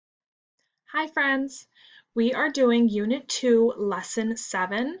Hi friends! We are doing Unit 2, Lesson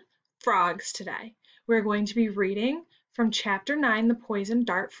 7, Frogs today. We're going to be reading from Chapter 9, The Poison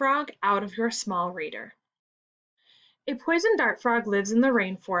Dart Frog, out of your small reader. A poison dart frog lives in the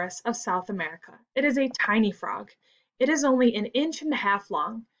rainforests of South America. It is a tiny frog. It is only 1.5 inches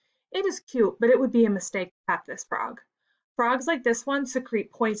long. It is cute, but it would be a mistake to pet this frog. Frogs like this one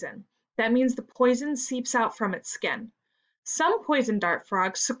secrete poison. That means the poison seeps out from its skin. Some poison dart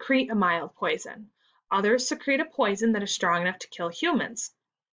frogs secrete a mild poison. Others secrete a poison that is strong enough to kill humans.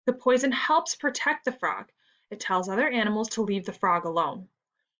 The poison helps protect the frog. It tells other animals to leave the frog alone.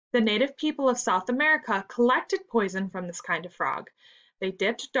 The native people of South America collected poison from this kind of frog. They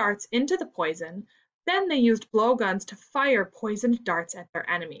dipped darts into the poison, then they used blowguns to fire poisoned darts at their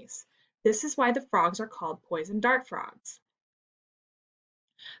enemies. This is why the frogs are called poison dart frogs.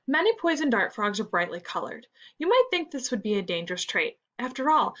 Many poison dart frogs are brightly colored. You might think this would be a dangerous trait. After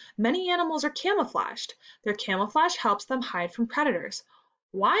all, many animals are camouflaged. Their camouflage helps them hide from predators.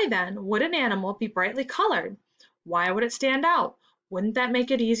 Why then would an animal be brightly colored? Why would it stand out? Wouldn't that make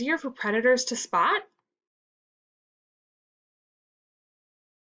it easier for predators to spot?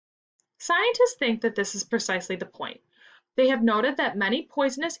 Scientists think that this is precisely the point. They have noted that many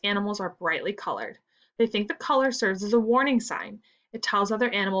poisonous animals are brightly colored. They think the color serves as a warning sign. It tells other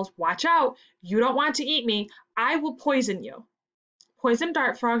animals, watch out, you don't want to eat me, I will poison you. Poison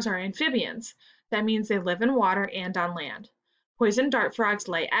dart frogs are amphibians. That means they live in water and on land. Poison dart frogs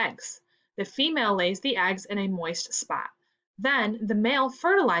lay eggs. The female lays the eggs in a moist spot. Then the male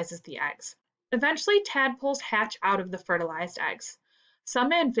fertilizes the eggs. Eventually, tadpoles hatch out of the fertilized eggs.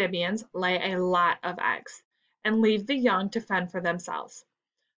 Some amphibians lay a lot of eggs and leave the young to fend for themselves.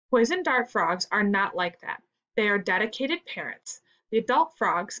 Poison dart frogs are not like that. They are dedicated parents. The adult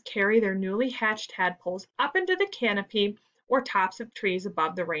frogs carry their newly hatched tadpoles up into the canopy or tops of trees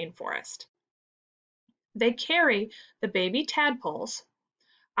above the rainforest. They carry the baby tadpoles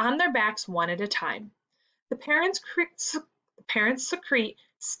on their backs one at a time. The parents secrete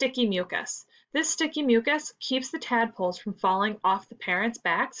sticky mucus. This sticky mucus keeps the tadpoles from falling off the parents'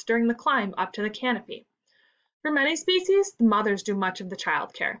 backs during the climb up to the canopy. For many species, the mothers do much of the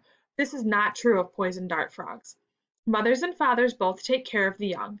child care. This is not true of poison dart frogs. Mothers and fathers both take care of the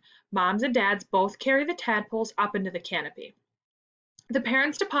young. Moms and dads both carry the tadpoles up into the canopy. The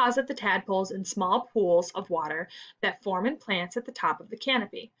parents deposit the tadpoles in small pools of water that form in plants at the top of the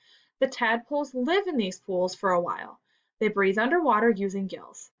canopy. The tadpoles live in these pools for a while. They breathe underwater using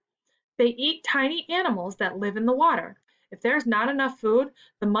gills. They eat tiny animals that live in the water. If there's not enough food,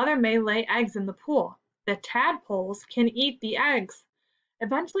 the mother may lay eggs in the pool. The tadpoles can eat the eggs.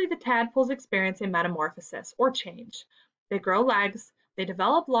 Eventually, the tadpoles experience a metamorphosis, or change. They grow legs, they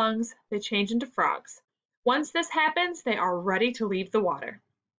develop lungs, they change into frogs. Once this happens, they are ready to leave the water.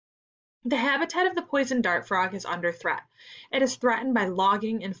 The habitat of the poison dart frog is under threat. It is threatened by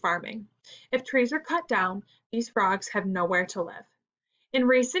logging and farming. If trees are cut down, these frogs have nowhere to live. In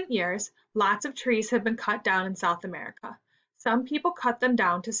recent years, lots of trees have been cut down in South America. Some people cut them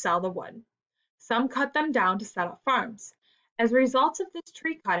down to sell the wood. Some cut them down to set up farms. As a result of this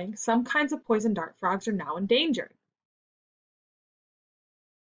tree cutting, some kinds of poison dart frogs are now endangered.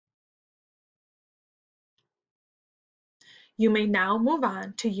 You may now move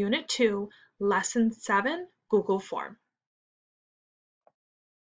on to Unit 2, Lesson 7, Google Form.